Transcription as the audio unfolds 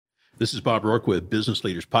This is Bob Rourke with Business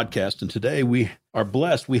Leaders Podcast, and today we are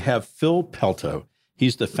blessed. We have Phil Pelto.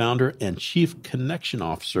 He's the founder and chief connection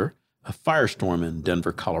officer of Firestorm in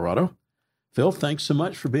Denver, Colorado. Phil, thanks so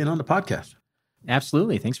much for being on the podcast.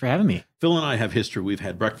 Absolutely. Thanks for having me. Phil and I have history. We've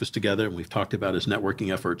had breakfast together, and we've talked about his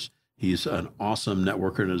networking efforts. He's an awesome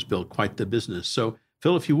networker and has built quite the business. So,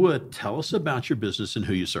 Phil, if you would, tell us about your business and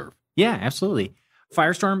who you serve. Yeah, absolutely.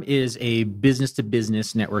 Firestorm is a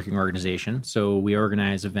business-to-business networking organization. So we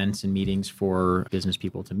organize events and meetings for business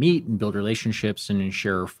people to meet and build relationships and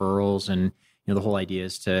share referrals. And the whole idea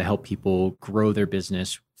is to help people grow their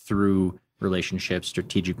business through relationships,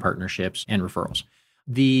 strategic partnerships, and referrals.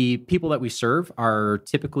 The people that we serve are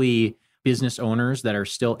typically business owners that are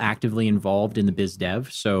still actively involved in the biz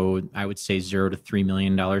dev. So I would say $0 to $3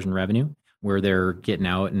 million in revenue, where they're getting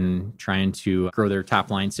out and trying to grow their top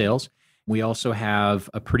line sales. We also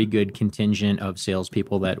have a pretty good contingent of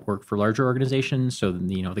salespeople that work for larger organizations. So,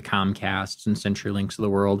 the Comcasts and CenturyLinks of the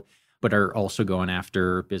world, but are also going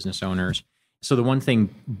after business owners. So the one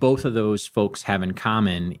thing both of those folks have in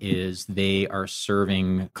common is they are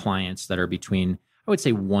serving clients that are between, I would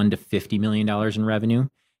say, $1 to $50 million in revenue.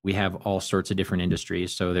 We have all sorts of different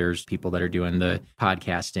industries. So there's people that are doing the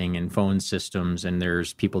podcasting and phone systems, and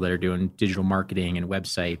there's people that are doing digital marketing and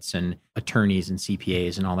websites and attorneys and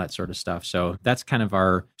CPAs and all that sort of stuff. So that's kind of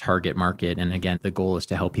our target market. And again, the goal is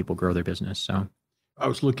to help people grow their business. So I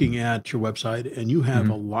was looking at your website, and you have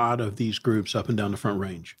a lot of these groups up and down the Front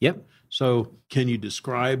Range. Yep. So can you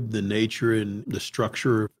describe the nature and the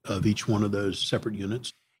structure of each one of those separate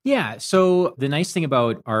units? Yeah. So the nice thing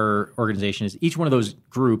about our organization is each one of those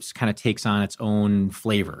groups kind of takes on its own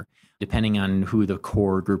flavor, depending on who the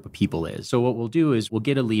core group of people is. So what we'll do is we'll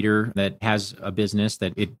get a leader that has a business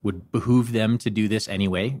that it would behoove them to do this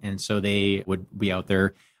anyway. And so they would be out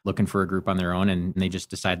there looking for a group on their own, and they just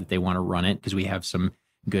decide that they want to run it because we have some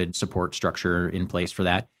good support structure in place for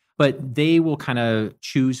that. But they will kind of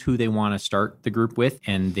choose who they want to start the group with,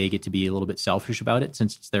 and they get to be a little bit selfish about it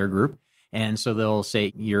since it's their group. And so they'll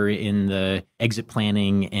say, you're in the exit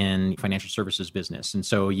planning and financial services business. And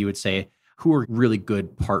so you would say, who are really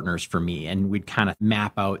good partners for me? And we'd kind of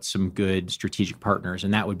map out some good strategic partners.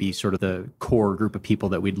 And that would be sort of the core group of people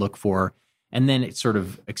that we'd look for. And then it sort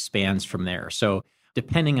of expands from there. So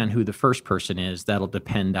depending on who the first person is, that'll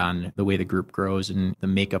depend on the way the group grows and the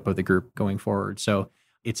makeup of the group going forward. So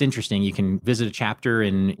it's interesting. You can visit a chapter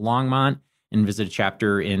in Longmont and visit a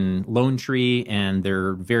chapter in Lone Tree, and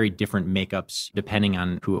they're very different makeups depending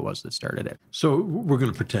on who it was that started it. So we're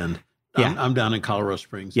going to pretend I'm down in Colorado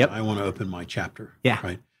Springs. Yep. And I want to open my chapter. Yeah.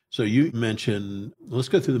 Right. So you mentioned, let's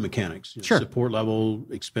go through the mechanics, Sure. Support level,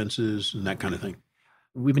 expenses, and that kind of thing.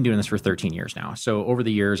 We've been doing this for 13 years now. So over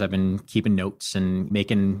the years, I've been keeping notes and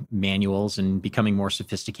making manuals and becoming more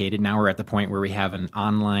sophisticated. Now we're at the point where we have an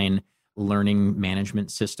online learning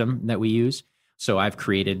management system that we use. So I've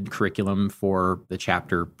created curriculum for the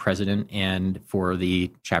chapter president and for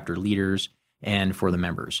the chapter leaders and for the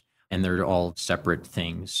members. And they're all separate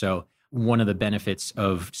things. So one of the benefits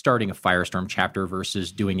of starting a Firestorm chapter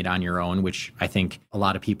versus doing it on your own, which I think a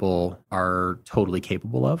lot of people are totally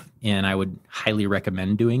capable of, and I would highly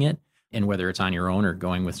recommend doing it. And whether it's on your own or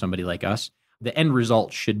going with somebody like us, the end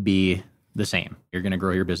result should be the same. You're going to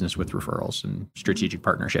grow your business with referrals and strategic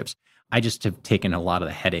partnerships. I just have taken a lot of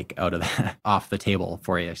the headache out of that off the table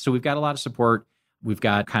for you. So we've got a lot of support. We've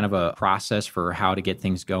got kind of a process for how to get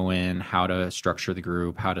things going, how to structure the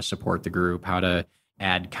group, how to support the group, how to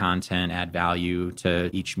add content, add value to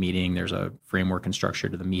each meeting. There's a framework and structure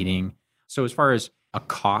to the meeting. So as far as a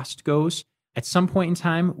cost goes, at some point in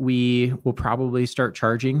time, we will probably start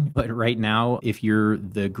charging. But right now, if you're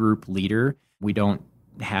the group leader, we don't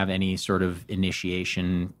have any sort of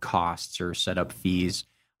initiation costs or setup fees.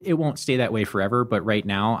 It won't stay that way forever, but right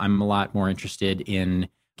now I'm a lot more interested in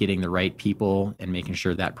getting the right people and making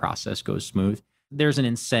sure that process goes smooth. There's an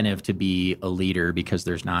incentive to be a leader because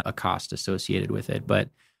there's not a cost associated with it. But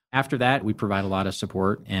after that, we provide a lot of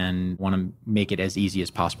support and want to make it as easy as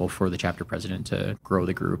possible for the chapter president to grow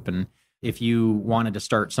the group. And if you wanted to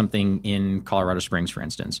start something in Colorado Springs, for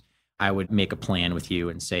instance, I would make a plan with you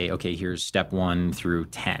and say, okay, here's step 1 through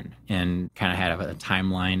 10, and kind of have a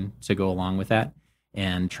timeline to go along with that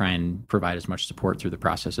and try and provide as much support through the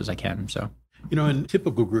process as I can. So, in a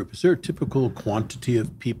typical group, is there a typical quantity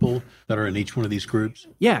of people that are in each one of these groups?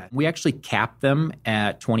 Yeah, we actually cap them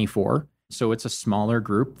at 24. So it's a smaller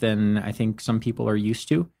group than I think some people are used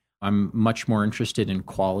to. I'm much more interested in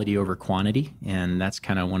quality over quantity. And that's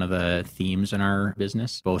kind of one of the themes in our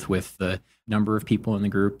business, both with the number of people in the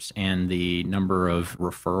groups and the number of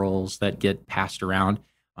referrals that get passed around.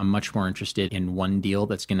 I'm much more interested in one deal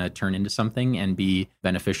that's going to turn into something and be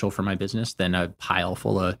beneficial for my business than a pile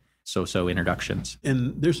full of so-so introductions.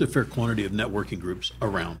 And there's a fair quantity of networking groups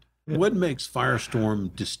around. What makes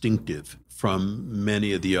Firestorm distinctive from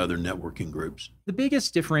many of the other networking groups? The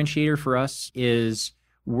biggest differentiator for us is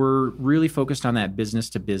we're really focused on that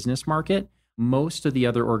business-to-business market. Most of the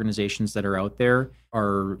other organizations that are out there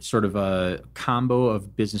are sort of a combo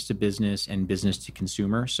of business to business and business to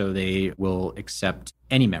consumer. So they will accept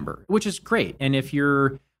any member, which is great. And if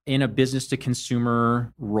you're in a business to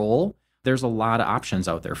consumer role, there's a lot of options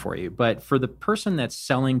out there for you. But for the person that's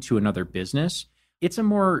selling to another business, it's a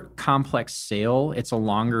more complex sale. It's a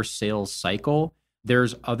longer sales cycle.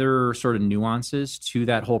 There's other sort of nuances to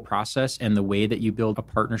that whole process and the way that you build a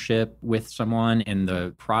partnership with someone and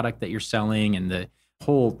the product that you're selling and the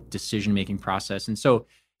whole decision-making process. And so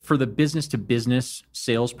for the business-to-business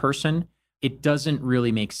salesperson, it doesn't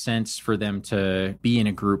really make sense for them to be in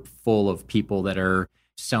a group full of people that are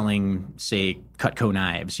selling, say, Cutco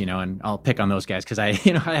knives, and I'll pick on those guys because I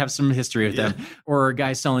have some history with them, or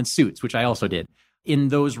guys selling suits, which I also did. In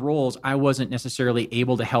those roles, I wasn't necessarily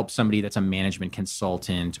able to help somebody that's a management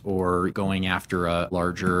consultant or going after a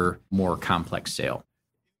larger, more complex sale.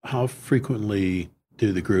 How frequently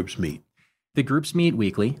do the groups meet? The groups meet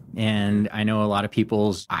weekly, and I know a lot of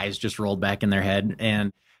people's eyes just rolled back in their head,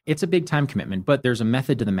 and it's a big time commitment, but there's a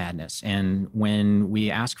method to the madness. And when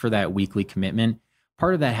we ask for that weekly commitment,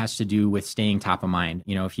 part of that has to do with staying top of mind.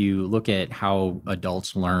 If you look at how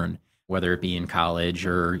adults learn, whether it be in college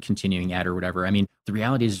or continuing ed or whatever. The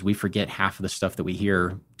reality is we forget half of the stuff that we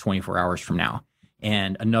hear 24 hours from now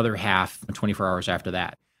and another half 24 hours after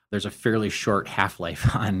that. There's a fairly short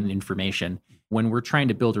half-life on information. When we're trying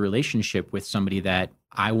to build a relationship with somebody that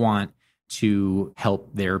I want to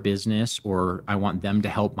help their business or I want them to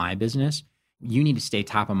help my business, you need to stay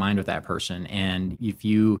top of mind with that person. And if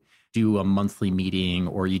you do a monthly meeting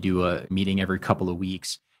or you do a meeting every couple of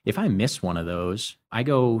weeks, if I miss one of those, I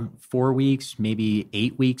go 4 weeks, maybe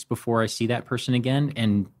 8 weeks before I see that person again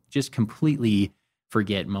and just completely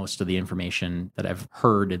forget most of the information that I've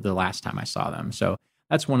heard the last time I saw them. So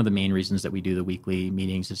that's one of the main reasons that we do the weekly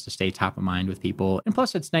meetings is to stay top of mind with people. And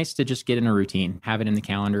plus, it's nice to just get in a routine, have it in the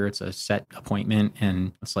calendar. It's a set appointment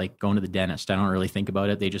and it's like going to the dentist. I don't really think about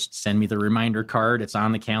it. They just send me the reminder card. It's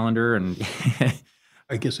on the calendar. And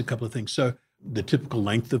I guess a couple of things. So the typical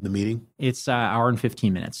length of the meeting? It's an hour and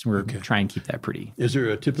 15 minutes. We're trying to keep that pretty. Is there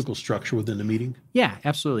a typical structure within the meeting? Yeah,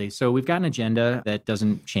 absolutely. So we've got an agenda that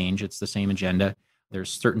doesn't change. It's the same agenda.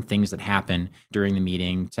 There's certain things that happen during the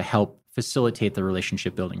meeting to help facilitate the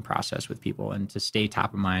relationship building process with people and to stay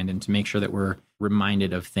top of mind and to make sure that we're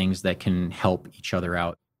reminded of things that can help each other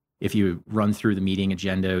out. If you run through the meeting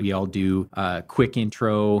agenda, we all do a quick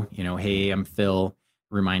intro, hey, I'm Phil,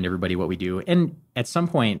 remind everybody what we do. And at some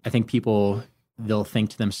point, I think they'll think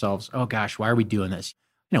to themselves, oh gosh, why are we doing this?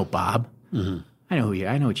 I know Bob. Mm-hmm. I know who you are.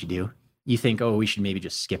 I know what you do. You think, oh, we should maybe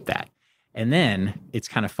just skip that. And then it's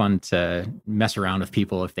kind of fun to mess around with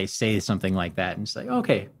people if they say something like that and say,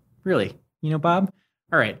 okay, really? Bob?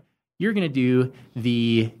 All right. You're going to do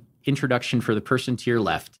the introduction for the person to your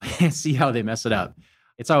left and see how they mess it up.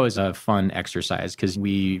 It's always a fun exercise because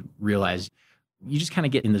we realize you just kind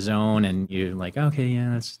of get in the zone and you're like, okay,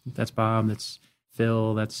 yeah, that's Bob, that's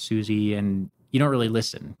Phil, that's Susie. And you don't really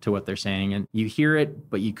listen to what they're saying and you hear it,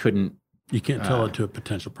 but you can't tell it to a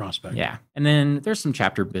potential prospect. Yeah. And then there's some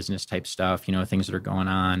chapter business type stuff, things that are going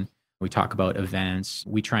on. We talk about events.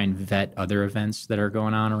 We try and vet other events that are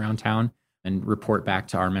going on around town and report back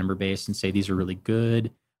to our member base and say, these are really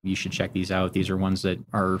good. You should check these out. These are ones that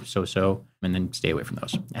are so-so, and then stay away from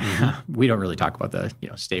those. Mm-hmm. We don't really talk about the,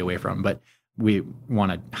 stay away from, but we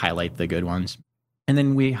want to highlight the good ones. And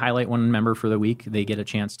then we highlight one member for the week. They get a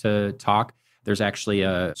chance to talk. There's actually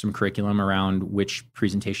some curriculum around which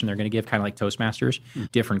presentation they're going to give, kind of like Toastmasters,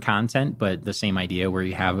 different content, but the same idea where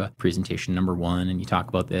you have a presentation number 1 and you talk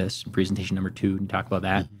about this, presentation number 2 and you talk about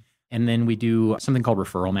that. Mm-hmm. And then we do something called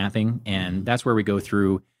referral mapping. And that's where we go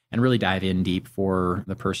through and really dive in deep for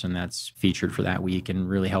the person that's featured for that week and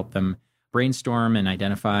really help them brainstorm and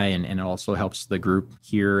identify. And it also helps the group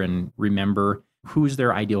hear and remember who's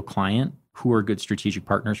their ideal client, who are good strategic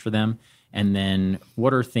partners for them. And then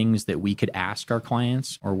what are things that we could ask our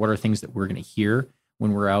clients, or what are things that we're going to hear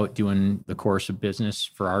when we're out doing the course of business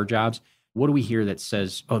for our jobs? What do we hear that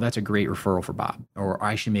says, oh, that's a great referral for Bob, or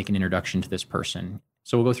I should make an introduction to this person?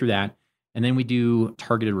 So we'll go through that. And then we do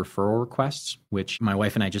targeted referral requests, which my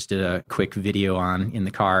wife and I just did a quick video on in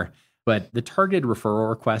the car. But the targeted referral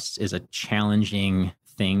requests is a challenging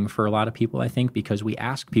thing for a lot of people, I think, because we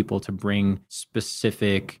ask people to bring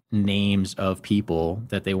specific names of people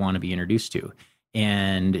that they want to be introduced to.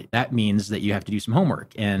 And that means that you have to do some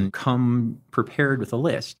homework and come prepared with a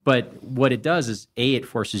list. But what it does is, A, it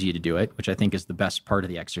forces you to do it, which I think is the best part of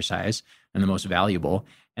the exercise and the most valuable.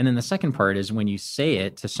 And then the second part is when you say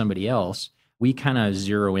it to somebody else, we kind of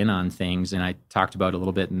zero in on things. And I talked about a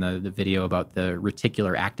little bit in the video about the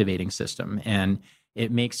reticular activating system. And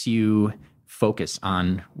it makes you focus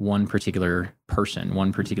on one particular person,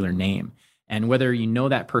 one particular name. And whether you know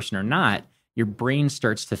that person or not, your brain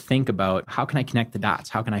starts to think about, how can I connect the dots?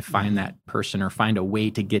 How can I find that person or find a way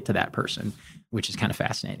to get to that person, which is kind of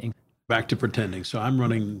fascinating. Back to pretending. So I'm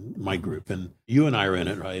running my group and you and I are in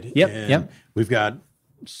it, right? Yep. And yep. we've got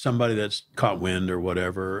somebody that's caught wind or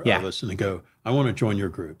whatever of us and they go, I want to join your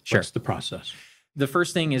group. Sure. What's the process? The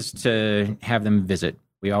first thing is to have them visit.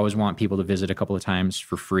 We always want people to visit a couple of times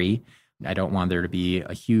for free. I don't want there to be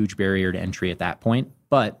a huge barrier to entry at that point,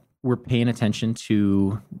 but we're paying attention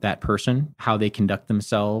to that person, how they conduct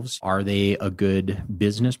themselves. Are they a good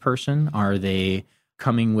business person? Are they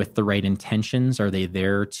coming with the right intentions? Are they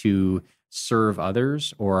there to serve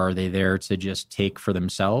others, or are they there to just take for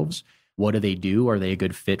themselves? What do they do? Are they a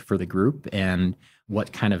good fit for the group? And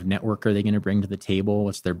what kind of network are they going to bring to the table?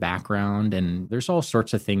 What's their background? And there's all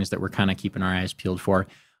sorts of things that we're kind of keeping our eyes peeled for.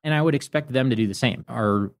 And I would expect them to do the same.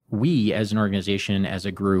 Are we, as an organization, as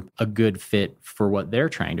a group, a good fit for what they're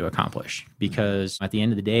trying to accomplish? Because at the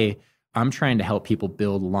end of the day, I'm trying to help people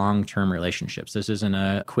build long-term relationships. This isn't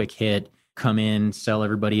a quick hit, come in, sell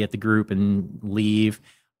everybody at the group and leave,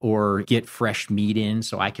 or get fresh meat in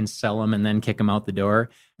so I can sell them and then kick them out the door.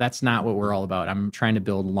 That's not what we're all about. I'm trying to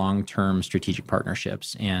build long-term strategic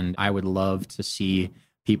partnerships. And I would love to see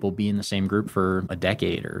people be in the same group for a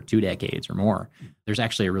decade or 2 decades or more. There's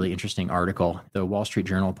actually a really interesting article. The Wall Street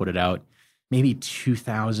Journal put it out maybe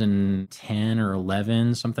 2010 or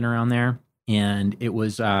 11, something around there. And it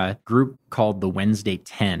was a group called the Wednesday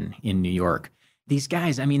 10 in New York. These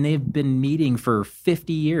guys, I mean, they've been meeting for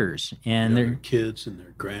 50 years. And their kids and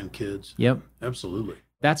their grandkids. Yep. Absolutely.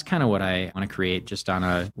 That's kind of what I want to create, just on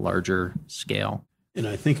a larger scale. And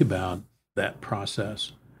I think about that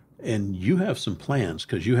process. And you have some plans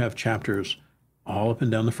because you have chapters all up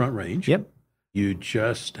and down the Front Range. Yep. You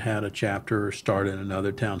just had a chapter start in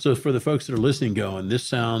another town. So for the folks that are listening going, this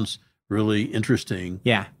sounds really interesting.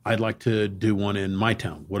 Yeah. I'd like to do one in my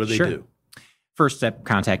town. What do they do? First step,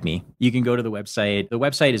 contact me. You can go to the website. The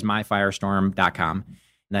website is myfirestorm.com. And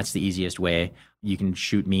that's the easiest way. You can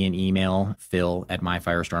shoot me an email,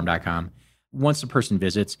 phil@myfirestorm.com. Once the person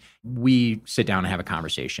visits, we sit down and have a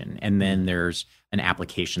conversation. And then there's an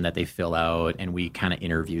application that they fill out and we kind of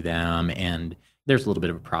interview them. And there's a little bit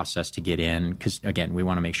of a process to get in because, again, we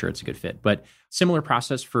want to make sure it's a good fit. But similar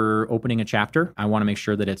process for opening a chapter. I want to make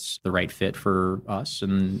sure that it's the right fit for us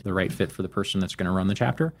and the right fit for the person that's going to run the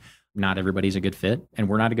chapter. Not everybody's a good fit, and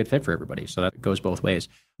we're not a good fit for everybody. So that goes both ways.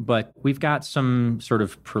 But we've got some sort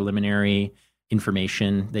of preliminary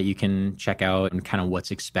information that you can check out and kind of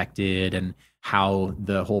what's expected and how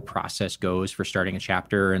the whole process goes for starting a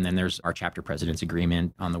chapter. And then there's our chapter president's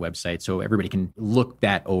agreement on the website. So everybody can look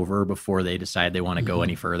that over before they decide they want to go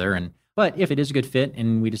any further. But if it is a good fit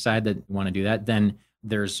and we decide that we want to do that, then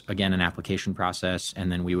there's, again, an application process. And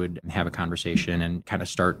then we would have a conversation and kind of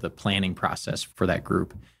start the planning process for that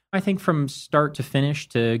group. I think from start to finish,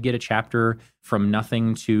 to get a chapter from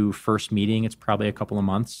nothing to first meeting, it's probably a couple of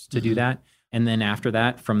months to do that. And then after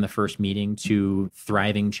that, from the first meeting to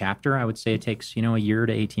thriving chapter, I would say it takes, a year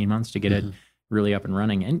to 18 months to get it really up and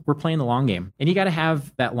running. And we're playing the long game. And you got to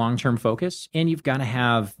have that long-term focus, and you've got to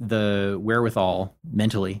have the wherewithal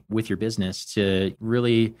mentally with your business to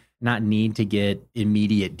really not need to get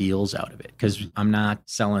immediate deals out of it. Because I'm not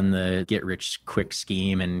selling the get-rich-quick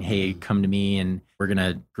scheme and, hey, come to me and we're going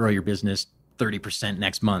to grow your business 30%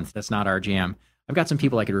 next month. That's not our jam. I've got some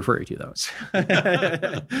people I could refer you to, though.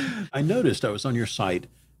 I noticed I was on your site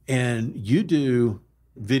and you do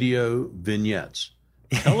video vignettes.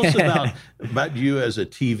 Tell us about you as a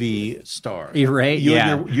TV star. You're right. You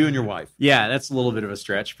and your wife. Yeah, that's a little bit of a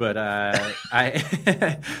stretch, but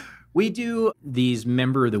we do these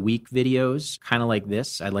member of the week videos, kind of like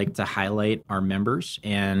this. I like to highlight our members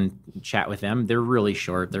and chat with them. They're really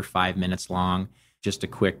short. They're 5 minutes long. Just a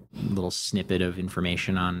quick little snippet of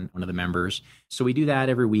information on one of the members. So we do that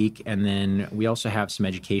every week. And then we also have some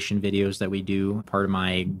education videos that we do. Part of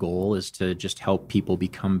my goal is to just help people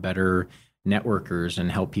become better networkers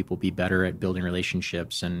and help people be better at building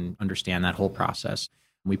relationships and understand that whole process.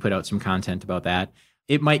 We put out some content about that.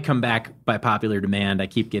 It might come back by popular demand. I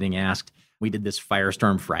keep getting asked. We did this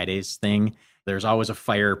Firestorm Fridays thing. There's always a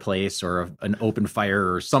fireplace or an open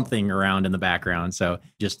fire or something around in the background. So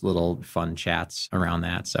just little fun chats around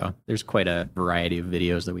that. So there's quite a variety of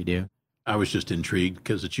videos that we do. I was just intrigued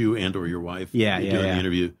because it's you and or your wife Yeah, doing yeah. the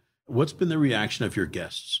interview. What's been the reaction of your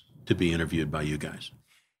guests to be interviewed by you guys?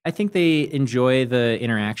 I think they enjoy the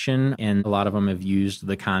interaction, and a lot of them have used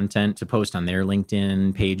the content to post on their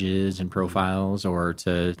LinkedIn pages and profiles, or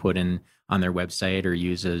to put in on their website, or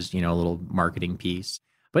use as, a little marketing piece.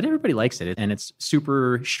 But everybody likes it, and it's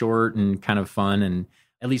super short and kind of fun, and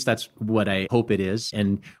at least that's what I hope it is.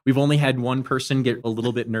 And we've only had one person get a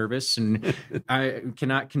little bit nervous, and I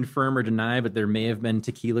cannot confirm or deny, but there may have been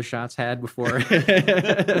tequila shots had before.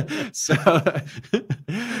 So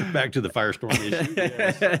back to the Firestorm issue.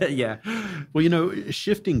 Yes. Yeah. Well,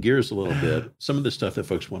 shifting gears a little bit, some of the stuff that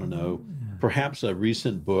folks want to know, perhaps a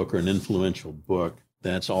recent book or an influential book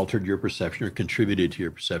that's altered your perception or contributed to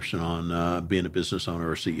your perception on being a business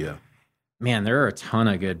owner or CEO. Man, there are a ton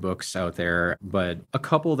of good books out there, but a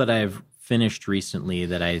couple that I've finished recently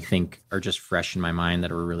that I think are just fresh in my mind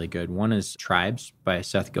that are really good. One is Tribes by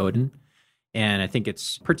Seth Godin. And I think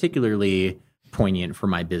it's particularly poignant for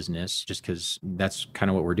my business, just because that's kind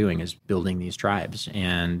of what we're doing, is building these tribes.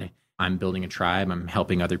 And I'm building a tribe. I'm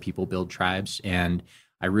helping other people build tribes. And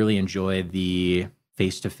I really enjoy the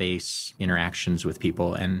face-to-face interactions with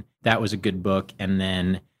people. And that was a good book. And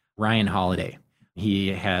then Ryan Holiday. He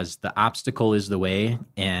has The Obstacle is the Way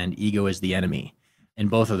and Ego is the Enemy. And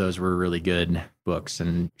both of those were really good books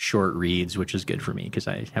and short reads, which is good for me because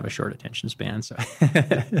I have a short attention span. So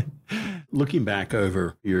looking back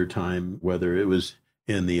over your time, whether it was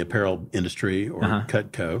in the apparel industry or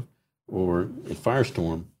Cutco or at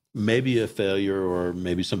Firestorm, maybe a failure or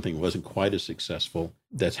maybe something wasn't quite as successful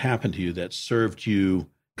that's happened to you that served you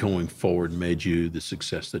going forward, made you the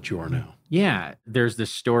success that you are now. Yeah, there's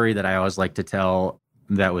this story that I always like to tell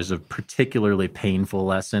that was a particularly painful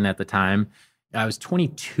lesson at the time. I was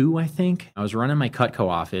 22, I think. I was running my Cutco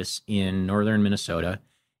office in northern Minnesota.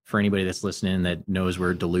 For anybody that's listening that knows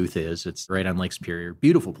where Duluth is, it's right on Lake Superior.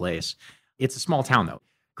 Beautiful place. It's a small town, though.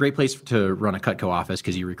 Great place to run a Cutco office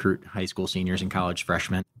because you recruit high school seniors and college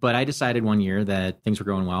freshmen. But I decided one year that things were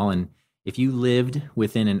going well, and if you lived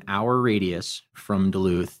within an hour radius from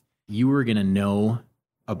Duluth, you were going to know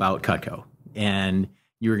about Cutco, and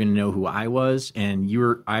you were going to know who I was, and you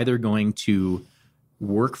were either going to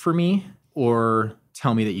work for me or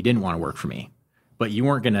tell me that you didn't want to work for me, but you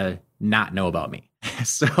weren't going to not know about me.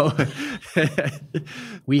 So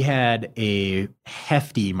we had a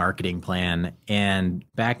hefty marketing plan. And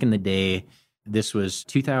back in the day, this was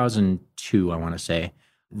 2002, I want to say,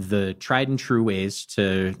 the tried and true ways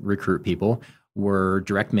to recruit people were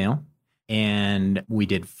direct mail. And we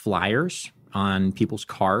did flyers on people's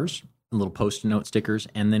cars, little Post-it note stickers,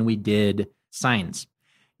 and then we did signs.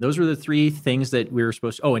 Those were the three things that we were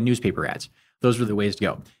supposed to, and newspaper ads. Those were the ways to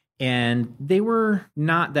go. And they were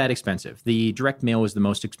not that expensive. The direct mail was the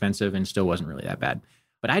most expensive and still wasn't really that bad.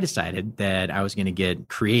 But I decided that I was going to get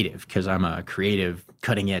creative because I'm a creative,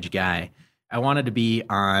 cutting edge guy. I wanted to be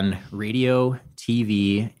on radio,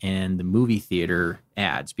 TV, and the movie theater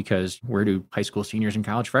ads, because where do high school seniors and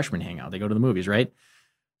college freshmen hang out? They go to the movies, right?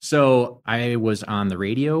 So I was on the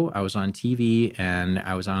radio, I was on TV, and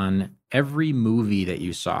I was on every movie that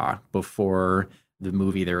you saw. Before the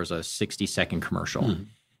movie, there was a 60-second commercial.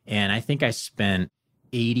 And I think I spent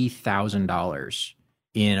 $80,000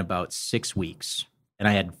 in about 6 weeks. And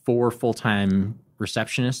I had 4 full-time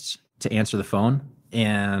receptionists to answer the phone.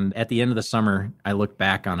 And at the end of the summer, I looked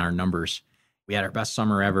back on our numbers. We had our best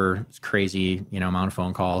summer ever. It's crazy, amount of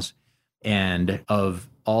phone calls. And of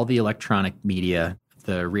all the electronic media,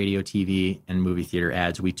 the radio, TV, and movie theater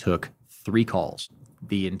ads, we took 3 calls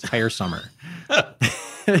the entire summer.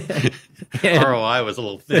 ROI was a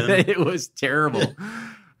little thin. It was terrible.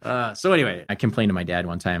 So anyway, I complained to my dad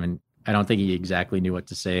one time, and I don't think he exactly knew what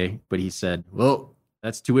to say, but he said, well,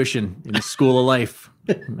 that's tuition in the school of life.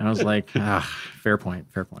 And I was like, fair point.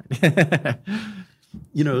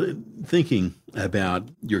 Thinking about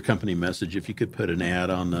your company message, if you could put an ad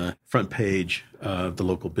on the front page of the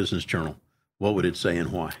local business journal, what would it say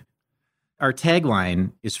and why? Our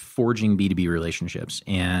tagline is forging B2B relationships.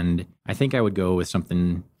 And I think I would go with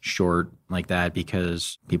something short like that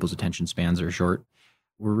because people's attention spans are short.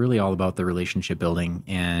 We're really all about the relationship building.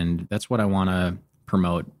 And that's what I want to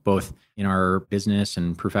promote, both in our business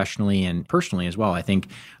and professionally and personally as well. I think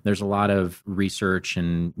there's a lot of research,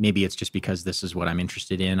 and maybe it's just because this is what I'm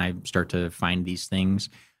interested in. I start to find these things.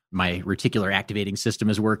 my reticular activating system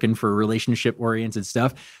is working for relationship oriented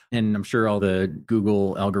stuff. And I'm sure all the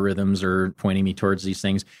Google algorithms are pointing me towards these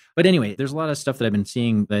things. But anyway, there's a lot of stuff that I've been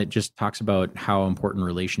seeing that just talks about how important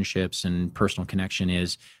relationships and personal connection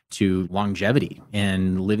is to longevity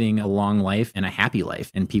and living a long life and a happy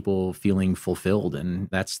life and people feeling fulfilled. And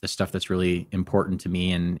that's the stuff that's really important to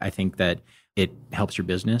me. And I think that it helps your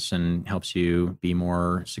business and helps you be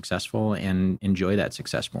more successful and enjoy that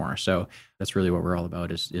success more. So that's really what we're all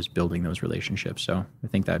about is building those relationships. So I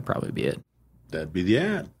think that'd probably be it. That'd be the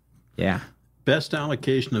ad. Yeah. Best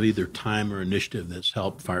allocation of either time or initiative that's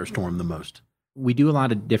helped Firestorm the most? We do a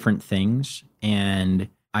lot of different things, and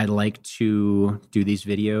I like to do these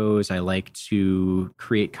videos. I like to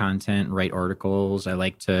create content, write articles. I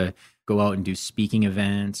like to go out and do speaking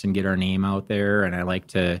events and get our name out there. And I like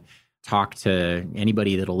to talk to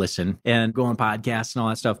anybody that'll listen and go on podcasts and all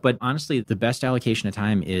that stuff. But honestly, the best allocation of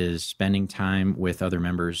time is spending time with other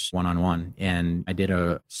members one-on-one. And I did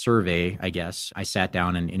a survey, I guess. I sat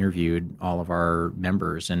down and interviewed all of our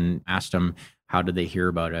members and asked them, how did they hear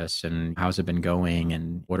about us and how's it been going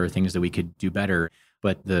and what are things that we could do better?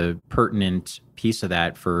 But the pertinent piece of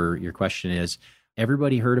that for your question is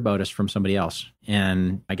everybody heard about us from somebody else.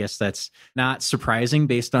 And I guess that's not surprising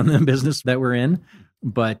based on the business that we're in.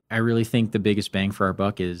 But I really think the biggest bang for our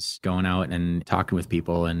buck is going out and talking with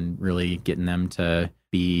people and really getting them to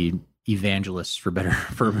be evangelists for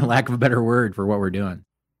lack of a better word, for what we're doing.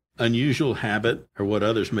 Unusual habit or what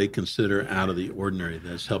others may consider out of the ordinary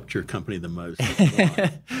that's helped your company the most?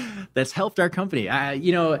 That's helped our company.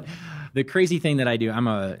 The crazy thing that I do, I'm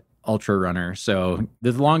a ultra runner. So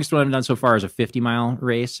the longest one I've done so far is a 50-mile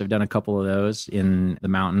race. I've done a couple of those in the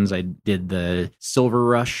mountains. I did the Silver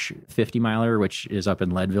Rush 50-miler, which is up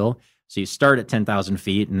in Leadville. So you start at 10,000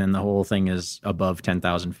 feet and then the whole thing is above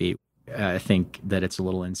 10,000 feet. I think that it's a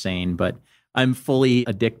little insane, but I'm fully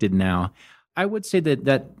addicted now. I would say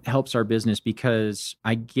that helps our business because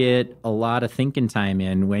I get a lot of thinking time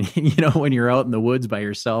in when you're out in the woods by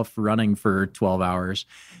yourself running for 12 hours.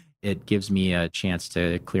 It gives me a chance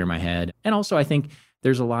to clear my head. And also, I think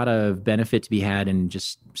there's a lot of benefit to be had in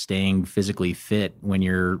just staying physically fit when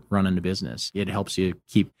you're running a business. It helps you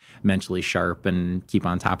keep mentally sharp and keep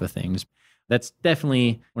on top of things. That's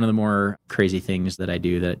definitely one of the more crazy things that I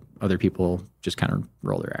do that other people just kind of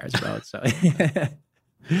roll their eyes about. So,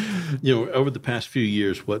 over the past few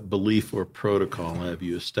years, what belief or protocol have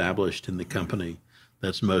you established in the company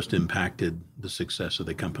that's most impacted the success of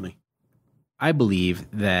the company? I believe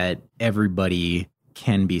that everybody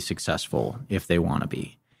can be successful if they want to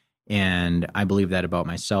be. And I believe that about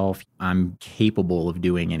myself. I'm capable of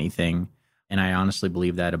doing anything. And I honestly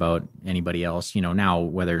believe that about anybody else. Now,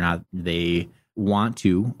 whether or not they want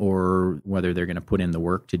to or whether they're going to put in the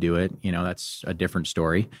work to do it, that's a different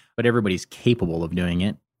story. But everybody's capable of doing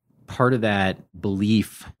it. Part of that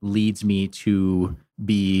belief leads me to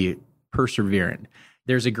be perseverant.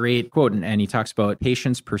 There's a great quote, and he talks about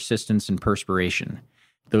patience, persistence, and perspiration.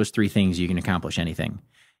 Those three things, you can accomplish anything.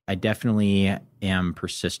 I definitely am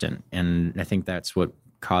persistent, and I think that's what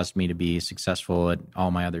caused me to be successful at all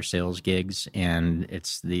my other sales gigs, and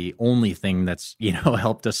it's the only thing that's,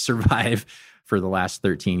 helped us survive for the last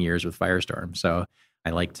 13 years with Firestorm. So I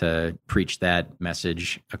like to preach that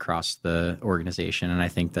message across the organization, and I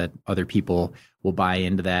think that other people will buy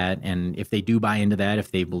into that. And if they do buy into that, if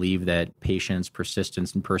they believe that patience,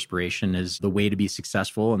 persistence, and perspiration is the way to be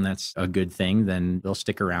successful, and that's a good thing, then they'll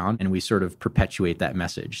stick around, and we sort of perpetuate that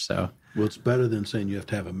message. So, well, it's better than saying you have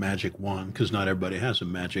to have a magic wand, because not everybody has a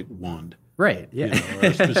magic wand. Right. Yeah. Or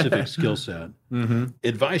a specific skill set. Mm-hmm.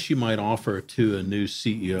 Advice you might offer to a new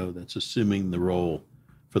CEO that's assuming the role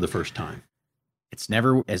for the first time? It's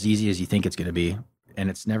never as easy as you think it's going to be, and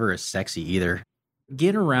it's never as sexy either.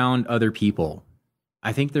 Get around other people.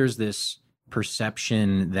 I think there's this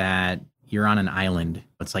perception that you're on an island.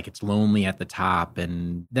 It's like it's lonely at the top,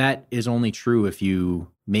 and that is only true if you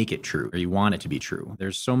make it true or you want it to be true.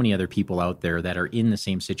 There's so many other people out there that are in the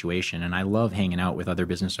same situation, and I love hanging out with other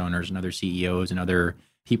business owners and other CEOs and other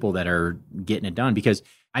people that are getting it done, because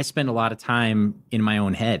I spend a lot of time in my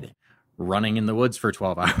own head, running in the woods for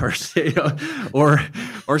 12 hours,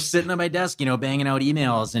 or sitting at my desk, banging out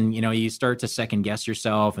emails. And, you start to second guess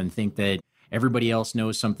yourself and think that everybody else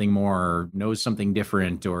knows something more, or knows something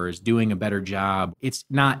different, or is doing a better job. It's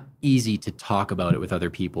not easy to talk about it with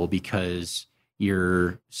other people because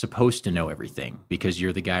you're supposed to know everything, because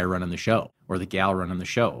you're the guy running the show or the gal running the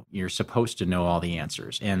show. You're supposed to know all the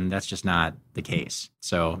answers, and that's just not the case.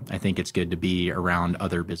 So I think it's good to be around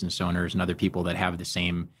other business owners and other people that have the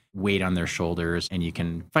same weight on their shoulders, and you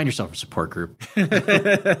can find yourself a support group.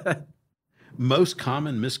 Most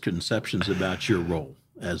common misconceptions about your role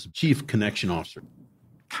as Chief Connection Officer?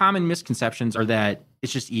 Common misconceptions are that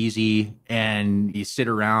it's just easy and you sit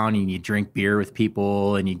around and you drink beer with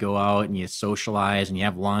people and you go out and you socialize and you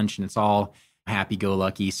have lunch and it's all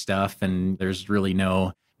happy-go-lucky stuff and there's really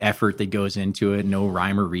no effort that goes into it, no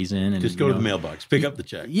rhyme or reason. And just go to the mailbox, pick up the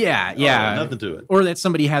check. Yeah. Nothing to it. Or that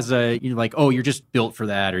somebody has you're just built for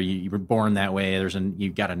that, or you were born that way. You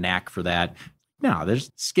got a knack for that. No, there's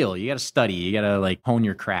skill. You got to study. You got to hone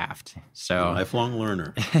your craft. So lifelong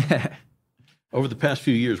learner. Over the past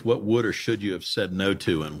few years, what would or should you have said no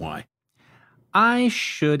to and why? I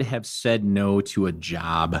should have said no to a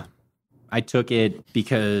job. I took it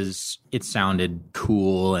because it sounded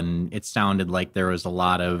cool and it sounded like there was a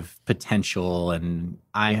lot of potential. And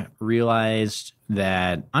I realized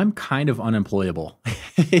that I'm kind of unemployable.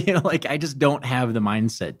 I just don't have the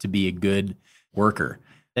mindset to be a good worker.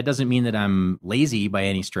 That doesn't mean that I'm lazy by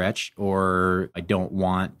any stretch or I don't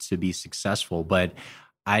want to be successful, but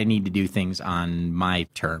I need to do things on my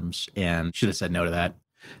terms and should have said no to that.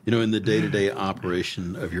 In the day-to-day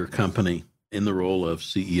operation of your company, in the role of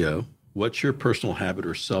CEO, what's your personal habit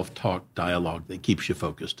or self-talk dialogue that keeps you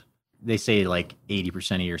focused? They say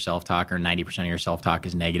 80% of your self-talk or 90% of your self-talk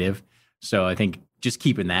is negative. So I think just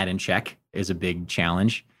keeping that in check is a big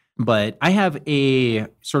challenge. But I have a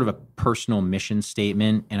sort of a personal mission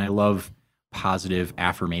statement, and I love positive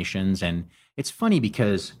affirmations. And it's funny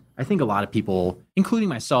because I think a lot of people, including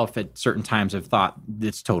myself at certain times, have thought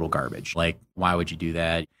it's total garbage. Why would you do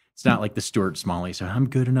that? It's not like the Stuart Smalley. So I'm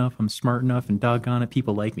good enough, I'm smart enough, and doggone it,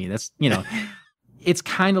 people like me. That's, it's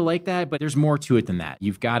kind of like that, but there's more to it than that.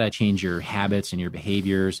 You've got to change your habits and your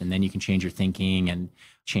behaviors, and then you can change your thinking and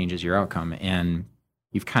changes your outcome. And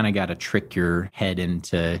you've kind of got to trick your head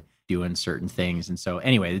into doing certain things. And so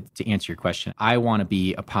anyway, to answer your question, I want to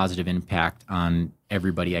be a positive impact on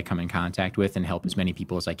everybody I come in contact with and help as many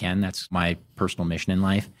people as I can. That's my personal mission in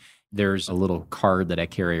life. There's a little card that I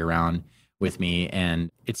carry around with me, and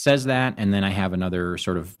it says that, and then I have another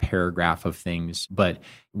sort of paragraph of things. But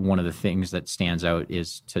one of the things that stands out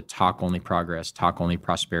is to talk only progress, talk only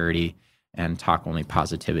prosperity, and talk only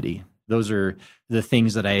positivity. Those are the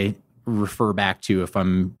things that I refer back to if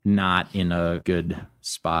I'm not in a good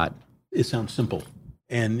spot. It sounds simple.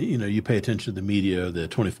 And, you pay attention to the media, the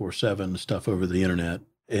 24/7 stuff over the internet,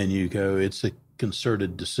 and you go, it's a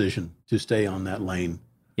concerted decision to stay on that lane.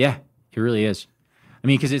 Yeah, it really is.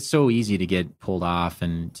 Because it's so easy to get pulled off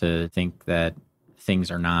and to think that things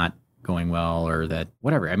are not going well or that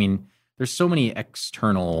whatever. There's so many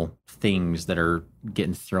external things that are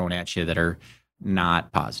getting thrown at you that are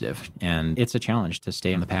not positive. And it's a challenge to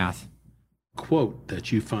stay on the path. Quote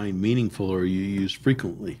that you find meaningful or you use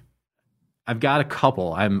frequently? I've got a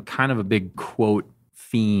couple. I'm kind of a big quote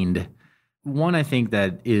fiend. One I think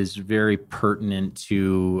that is very pertinent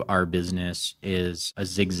to our business is a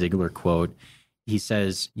Zig Ziglar quote. He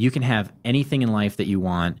says, you can have anything in life that you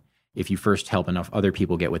want if you first help enough other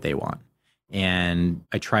people get what they want. And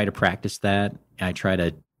I try to practice that. And I try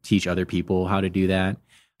to teach other people how to do that.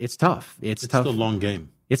 It's tough. It's tough. It's the long game.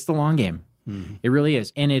 It's the long game. Mm-hmm. It really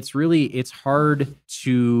is. And it's hard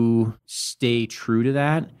to stay true to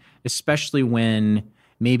that, especially when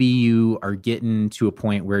maybe you are getting to a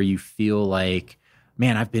point where you feel like,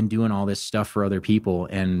 man, I've been doing all this stuff for other people,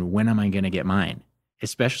 and when am I going to get mine?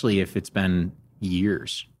 Especially if it's been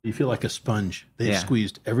years. You feel like a sponge. They've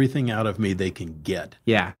squeezed everything out of me they can get.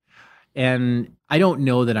 Yeah. And I don't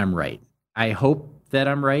know that I'm right. I hope that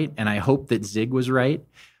I'm right, and I hope that Zig was right,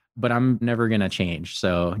 but I'm never going to change.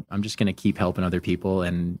 So I'm just going to keep helping other people.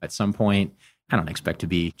 And at some point, I don't expect to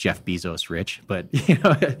be Jeff Bezos rich, but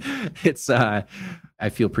I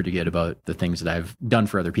feel pretty good about the things that I've done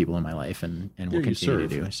for other people in my life and will continue to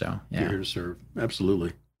do. So You're here to serve.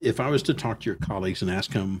 Absolutely. If I was to talk to your colleagues and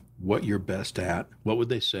ask them what you're best at, what would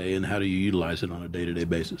they say and how do you utilize it on a day-to-day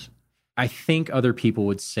basis? I think other people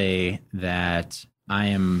would say that I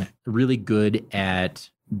am really good at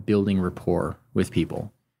building rapport with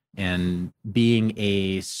people and being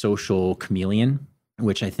a social chameleon,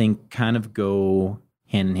 which I think kind of go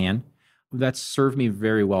hand in hand. That's served me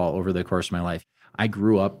very well over the course of my life. I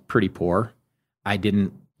grew up pretty poor. I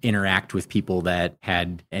didn't interact with people that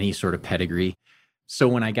had any sort of pedigree. So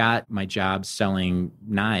when I got my job selling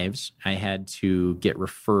knives, I had to get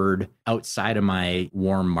referred outside of my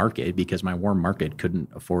warm market because my warm market couldn't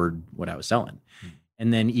afford what I was selling.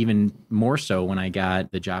 And then even more so when I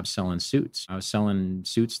got the job selling suits. I was selling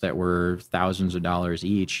suits that were thousands of dollars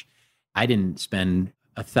each. I didn't spend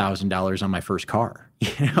 $1,000 on my first car.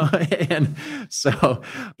 And so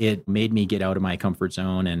it made me get out of my comfort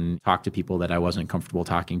zone and talk to people that I wasn't comfortable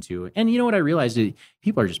talking to. And you know what I realized?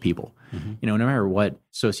 People are just people. No matter what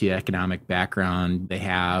socioeconomic background they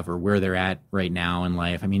have or where they're at right now in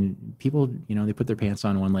life. I mean, people, they put their pants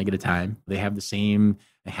on one leg at a time. They have the same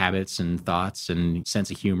habits and thoughts and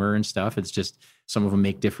sense of humor and stuff. It's just some of them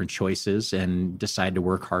make different choices and decide to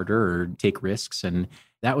work harder or take risks. And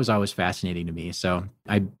that was always fascinating to me. So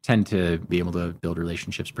I tend to be able to build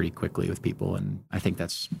relationships pretty quickly with people. And I think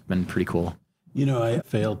that's been pretty cool. I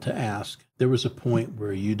failed to ask. There was a point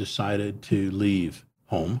where you decided to leave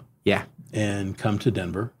home. Yeah. And come to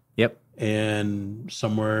Denver. Yep. And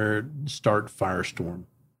somewhere start Firestorm.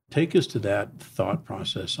 Take us to that thought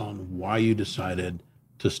process on why you decided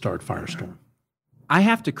to start Firestorm. I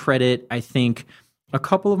have to credit, I think, a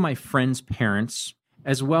couple of my friends' parents,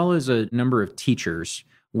 as well as a number of teachers,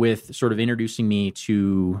 with sort of introducing me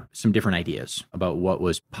to some different ideas about what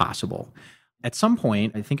was possible. At some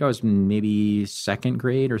point, I think I was maybe second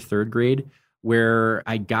grade or third grade, where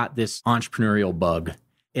I got this entrepreneurial bug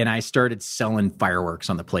and I started selling fireworks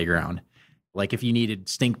on the playground. Like if you needed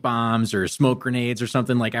stink bombs or smoke grenades or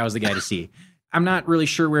something, like I was the guy to see. I'm not really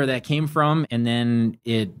sure where that came from. And then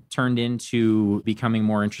it turned into becoming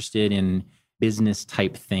more interested in business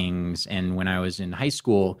type things. And when I was in high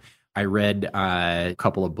school, I read a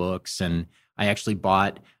couple of books and I actually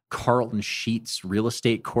bought Carlton Sheets real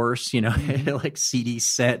estate course, like CD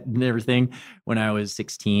set and everything when I was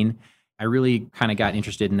 16. I really kind of got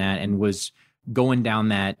interested in that and was going down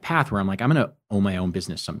that path where I'm like, I'm going to own my own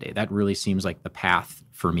business someday. That really seems like the path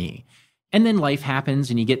for me. And then life happens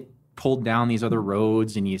and you get pulled down these other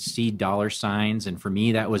roads and you see dollar signs. And for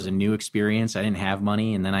me, that was a new experience. I didn't have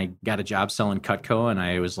money. And then I got a job selling Cutco and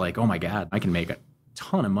I was like, oh my God, I can make a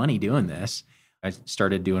ton of money doing this. I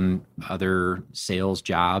started doing other sales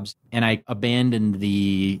jobs and I abandoned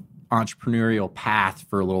the entrepreneurial path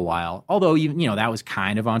for a little while. Although, that was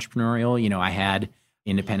kind of entrepreneurial. I had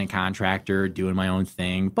independent contractor doing my own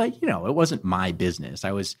thing, but it wasn't my business.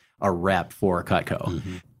 I was a rep for Cutco.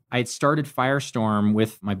 I had started Firestorm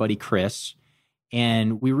with my buddy Chris,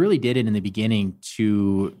 and we really did it in the beginning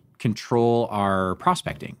to control our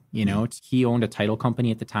prospecting. He owned a title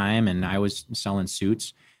company at the time, and I was selling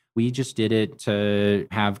suits. We just did it to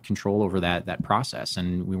have control over that process,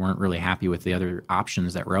 and we weren't really happy with the other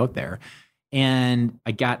options that were out there. And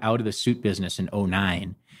I got out of the suit business in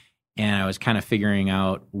 2009. And I was kind of figuring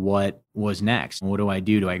out what was next. What do I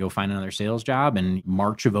do? Do I go find another sales job? And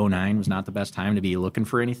March of 2009 was not the best time to be looking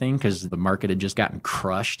for anything because the market had just gotten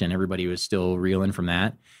crushed and everybody was still reeling from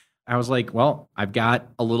that. I was like, well, I've got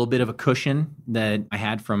a little bit of a cushion that I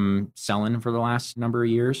had from selling for the last number of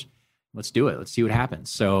years. Let's do it. Let's see what happens.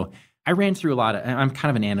 So I ran through I'm kind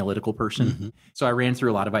of an analytical person. So I ran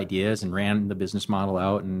through a lot of ideas and ran the business model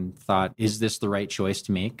out and thought, is this the right choice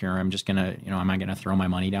to make? Or I'm just going to, am I going to throw my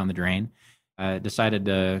money down the drain? Decided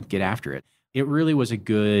to get after it. It really was a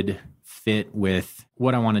good fit with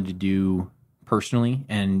what I wanted to do personally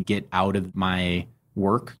and get out of my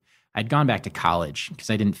work. I'd gone back to college because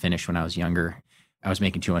I didn't finish when I was younger. I was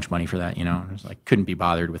making too much money for that, I was like, couldn't be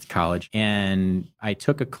bothered with college. And I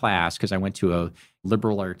took a class because I went to a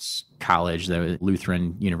liberal arts college, the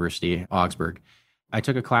Lutheran University, Augsburg. I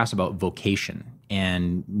took a class about vocation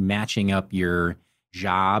and matching up your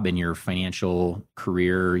job and your financial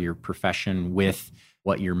career, your profession with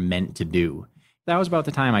what you're meant to do. That was about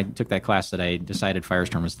the time I took that class that I decided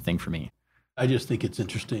Firestorm was the thing for me. I just think it's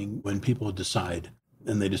interesting when people decide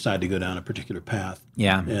and they decide to go down a particular path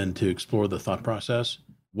and to explore the thought process.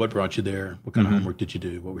 What brought you there? What kind of homework did you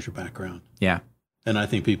do? What was your background? Yeah. And I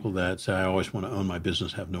think people that say, I always want to own my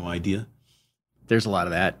business have no idea. There's a lot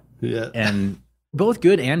of that. Yeah. And both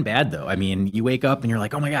good and bad, though. I mean, you wake up and you're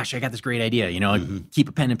like, oh my gosh, I got this great idea. Keep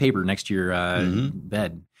a pen and paper next to your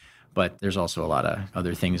bed. But there's also a lot of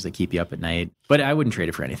other things that keep you up at night. But I wouldn't trade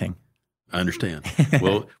it for anything. I understand.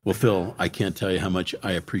 Well, Phil, I can't tell you how much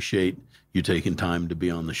I appreciate you taking time to be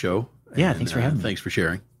on the show. Yeah, thanks for having me. Thanks for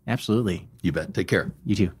sharing. Absolutely. You bet. Take care.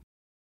 You too.